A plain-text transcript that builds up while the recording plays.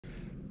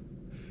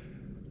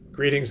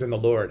Greetings in the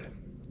Lord.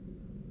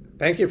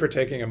 Thank you for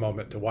taking a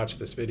moment to watch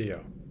this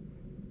video.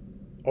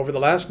 Over the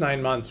last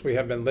 9 months, we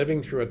have been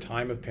living through a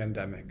time of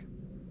pandemic.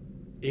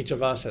 Each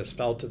of us has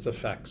felt its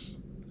effects,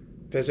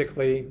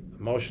 physically,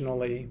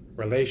 emotionally,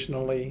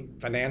 relationally,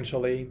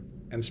 financially,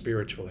 and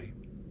spiritually.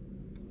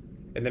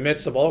 In the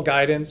midst of all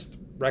guidance,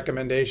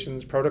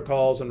 recommendations,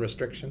 protocols, and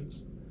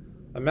restrictions,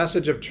 a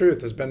message of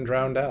truth has been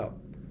drowned out,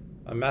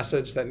 a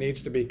message that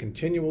needs to be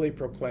continually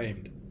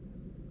proclaimed.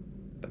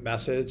 The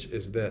message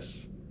is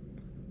this: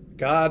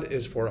 God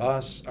is for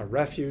us a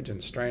refuge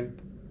and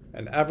strength,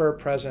 an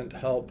ever-present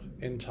help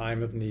in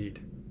time of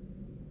need.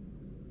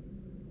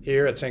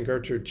 Here at St.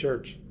 Gertrude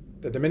Church,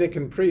 the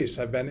Dominican priests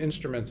have been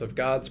instruments of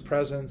God's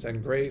presence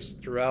and grace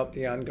throughout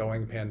the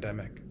ongoing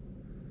pandemic.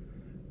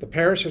 The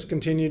parish has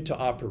continued to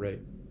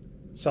operate,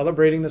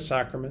 celebrating the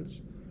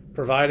sacraments,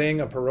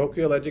 providing a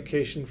parochial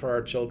education for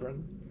our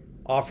children,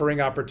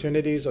 offering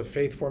opportunities of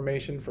faith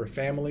formation for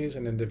families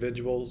and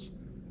individuals,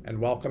 and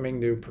welcoming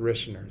new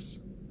parishioners.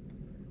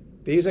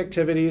 These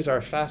activities are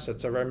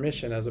facets of our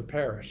mission as a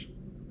parish,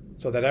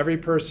 so that every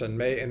person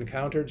may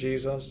encounter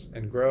Jesus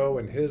and grow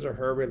in his or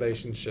her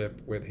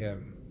relationship with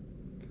him.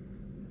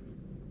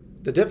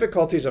 The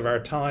difficulties of our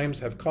times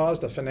have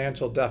caused a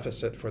financial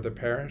deficit for the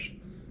parish,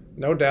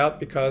 no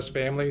doubt because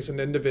families and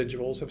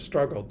individuals have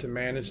struggled to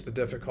manage the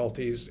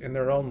difficulties in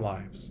their own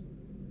lives.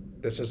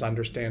 This is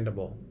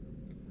understandable.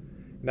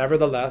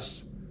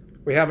 Nevertheless,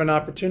 we have an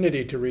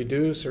opportunity to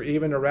reduce or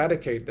even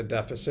eradicate the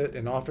deficit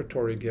in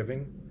offertory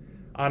giving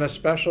on a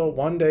special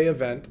one-day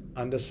event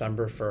on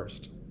December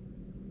 1st.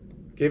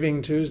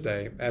 Giving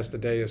Tuesday, as the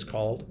day is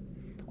called,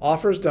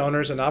 offers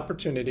donors an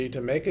opportunity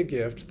to make a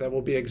gift that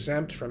will be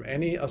exempt from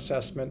any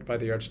assessment by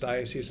the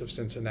Archdiocese of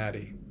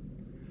Cincinnati.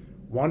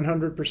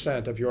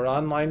 100% of your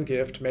online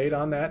gift made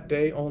on that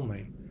day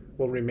only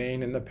will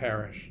remain in the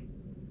parish.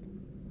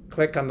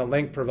 Click on the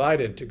link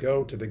provided to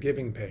go to the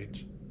giving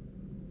page.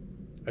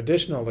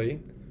 Additionally,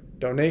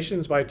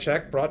 donations by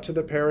check brought to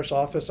the parish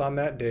office on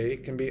that day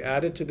can be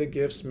added to the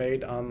gifts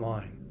made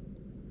online.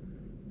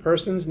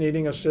 Persons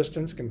needing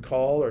assistance can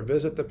call or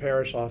visit the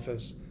parish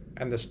office,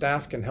 and the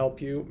staff can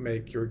help you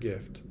make your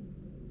gift.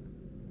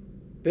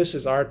 This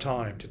is our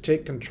time to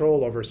take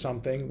control over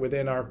something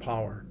within our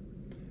power.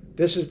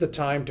 This is the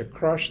time to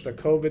crush the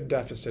COVID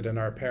deficit in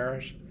our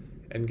parish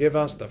and give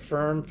us the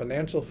firm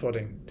financial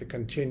footing to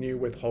continue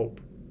with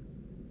hope.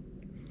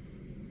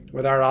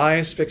 With our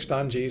eyes fixed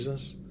on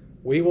Jesus,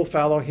 we will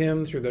follow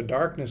him through the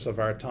darkness of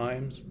our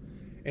times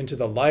into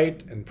the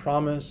light and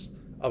promise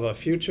of a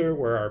future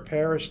where our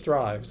parish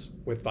thrives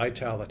with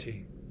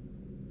vitality.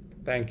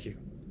 Thank you,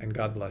 and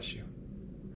God bless you.